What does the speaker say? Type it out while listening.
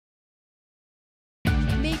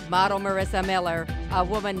model Marisa Miller, a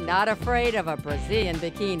woman not afraid of a Brazilian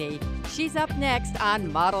bikini. She's up next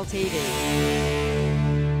on Model TV.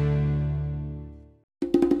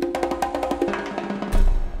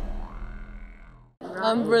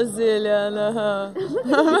 I'm Brazilian.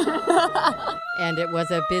 And it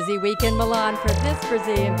was a busy week in Milan for this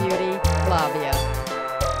Brazilian beauty, Flavia.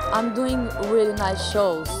 I'm doing really nice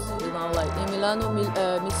shows, you know, like in Milano,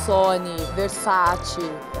 Missoni,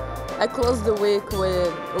 Versace. I closed the week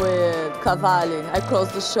with Cavalli. I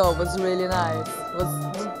closed the show, it was really nice. The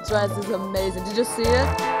dress is amazing. Did you see it?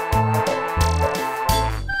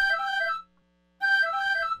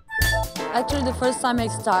 Actually, the first time I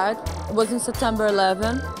started was in September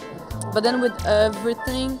 11, but then with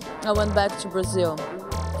everything, I went back to Brazil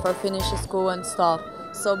for finishing school and stuff.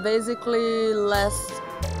 So basically, last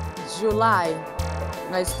July,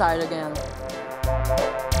 I started again.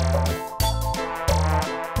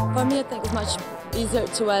 For me, I think it's much easier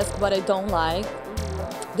to ask what I don't like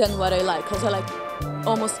than what I like, because I like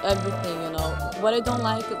almost everything, you know. What I don't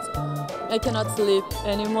like, I cannot sleep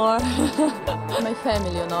anymore. My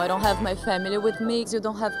family, you know, I don't have my family with me. You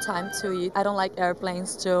don't have time to eat. I don't like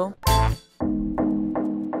airplanes too.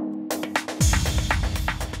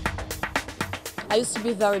 I used to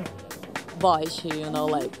be very boyish, you know,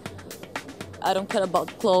 like I don't care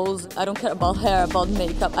about clothes, I don't care about hair, about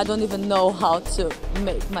makeup. I don't even know how to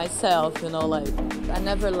make myself, you know, like I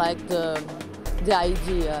never liked the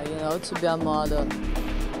idea, you know, to be a model.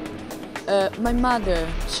 My mother,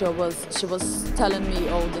 she was telling me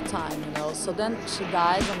all the time, you know, so then she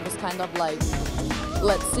died and was kind of like,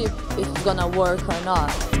 let's see if it's gonna work or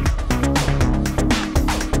not.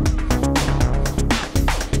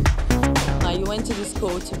 I went to the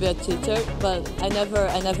school to be a teacher, but I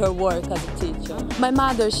never worked as a teacher. My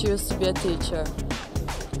mother, she used to be a teacher,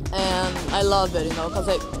 and I love it, you know, because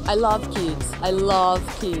I love kids. I love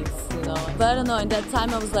kids, you know. But I don't know, in that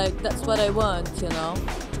time I was like, that's what I want, you know.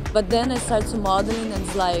 But then I started to modeling, and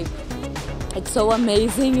it's like, it's so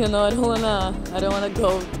amazing, you know. I don't wanna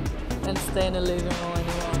go and stay in the living room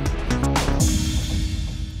anymore.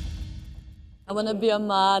 I wanna be a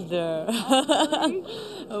mother.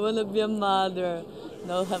 I wanna be a mother. You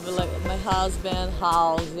know, have like my husband,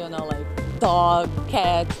 house, you know, like dog,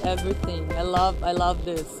 cat, everything. I love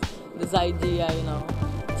this idea, you know,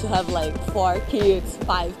 to have like 4 kids,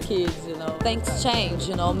 5 kids, you know. Things change,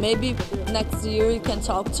 you know. Maybe next year you can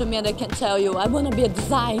talk to me and I can tell you, I want to be a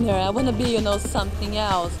designer, I want to be, you know, something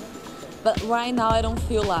else. But right now I don't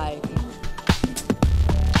feel like.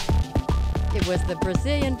 It was the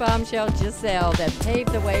Brazilian bombshell Giselle that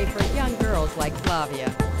paved the way for young girls like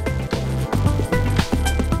Flavia.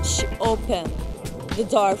 She opened the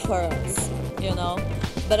door for us, you know.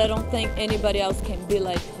 But I don't think anybody else can be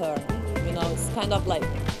like her. You know, it's kind of like,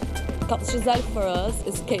 Giselle for us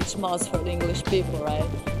is Kate Moss for the English people, right?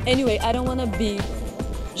 Anyway, I don't want to be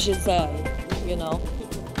Giselle, you know?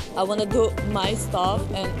 I want to do my stuff,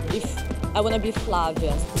 and I want to be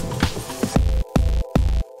Flavia.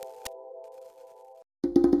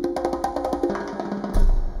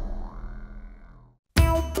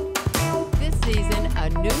 This season, a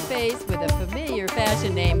new face with a familiar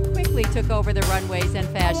fashion name quickly took over the runways and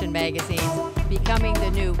fashion magazines, becoming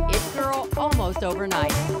the new it girl almost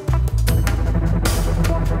overnight.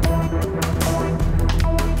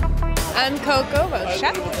 I'm Coco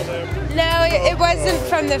Rocha. No, it wasn't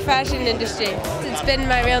from the fashion industry. It's been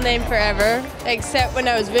my real name forever, except when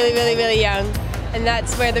I was really, really, really young. And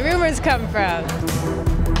that's where the rumors come from.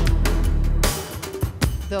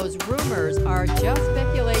 Those rumors are just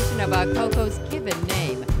speculation about Coco's given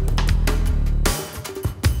name.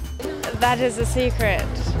 That is a secret.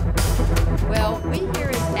 Well, we hear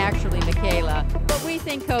it's actually Michaela, but we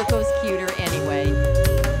think Coco's cuter anyway.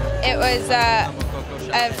 It was a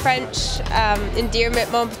French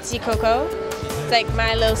endearment, mon petit Coco. It's like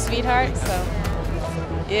my little sweetheart, so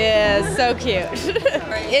yeah, so cute.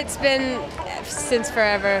 It's been since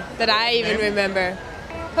forever that I even remember.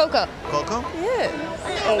 Coco. Coco? Yeah.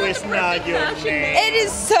 Oh, it's not your name. It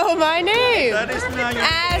is so my name. That is not your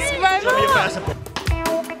Ask name. my Show me your mom. passport.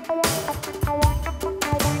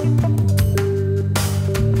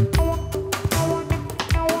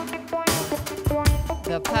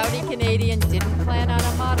 The pouty Canadian didn't plan on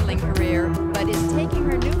a modeling career, but is taking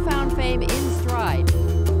her newfound fame in stride.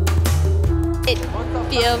 It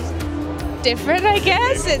feels different, I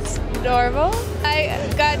guess. It's normal.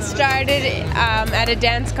 I got started at a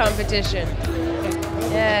dance competition.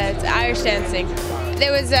 Yeah, it's Irish dancing.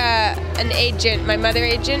 There was an agent, my mother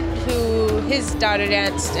agent, who his daughter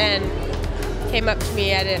danced and came up to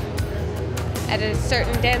me at a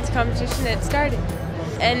certain dance competition that started.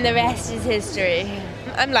 And the rest is history.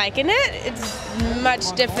 I'm liking it. It's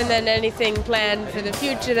much different than anything planned for the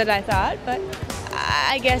future that I thought, but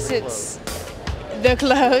I guess it's the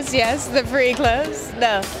clothes, yes, the free clothes.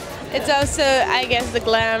 No, it's also, I guess, the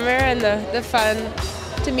glamour and the fun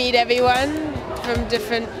to meet everyone from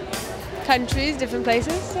different countries, different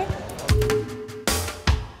places. So.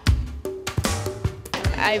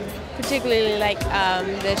 I particularly like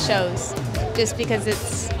the shows, just because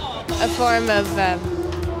it's a form of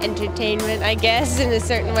entertainment, I guess, in a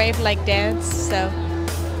certain way, like dance. So,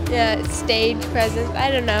 yeah, it's stage presence. I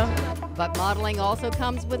don't know. But modeling also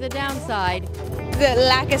comes with a downside. The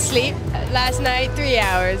lack of sleep. Last night, 3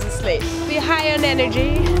 hours of sleep. Be high on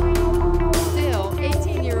energy. Still,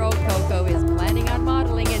 18-year-old Coco is planning on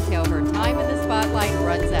modeling until her time in the spotlight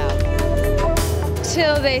runs out.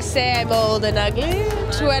 Till they say I'm old and ugly.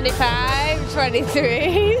 25,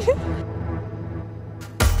 23.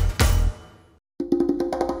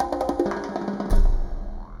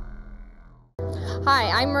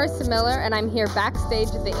 Hi, I'm Marisa Miller, and I'm here backstage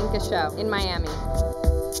at the Inca show in Miami.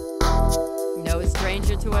 No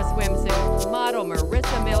stranger to a swimsuit, model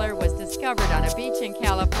Marisa Miller was discovered on a beach in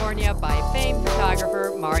California by famed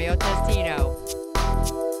photographer Mario Testino.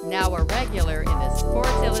 Now a regular in the Sports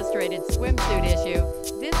Illustrated swimsuit issue,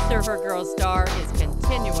 this surfer girl star is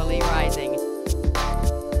continually rising.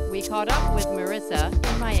 We caught up with Marisa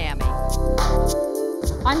in Miami.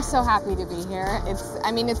 I'm so happy to be here.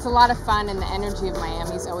 It's a lot of fun, and the energy of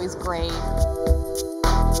Miami is always great.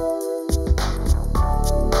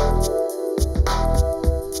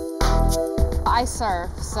 I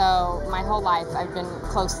surf, so my whole life I've been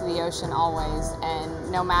close to the ocean always,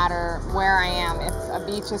 and no matter where I am, if a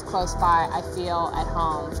beach is close by, I feel at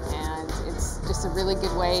home, and it's just a really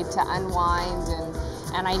good way to unwind,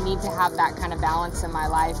 and I need to have that kind of balance in my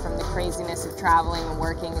life. From the craziness of traveling and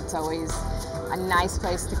working, it's always a nice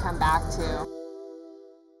place to come back to.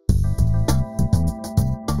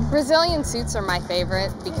 Brazilian suits are my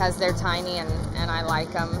favorite because they're tiny and I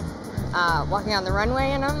like them. Walking on the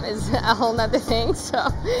runway in them is a whole nother thing,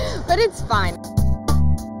 but it's fine.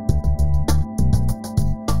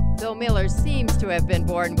 Though Miller seems to have been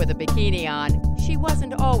born with a bikini on, she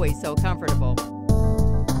wasn't always so comfortable.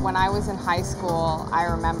 When I was in high school, I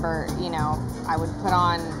remember, I would put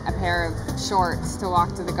on a pair of shorts to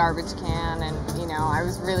walk to the garbage can, and, I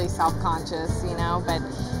was really self-conscious, but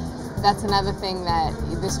that's another thing that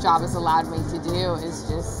this job has allowed me to do,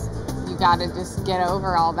 is you gotta just get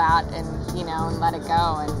over all that and, and let it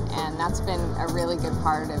go, and that's been a really good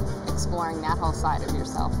part of exploring that whole side of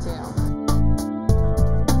yourself, too.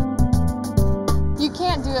 You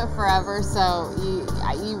can't do it forever, so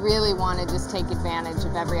you really want to just take advantage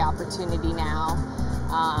of every opportunity now,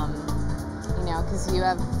 because you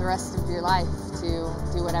have the rest of your life to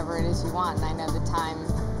do whatever it is you want, and I know the time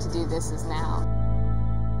to do this is now.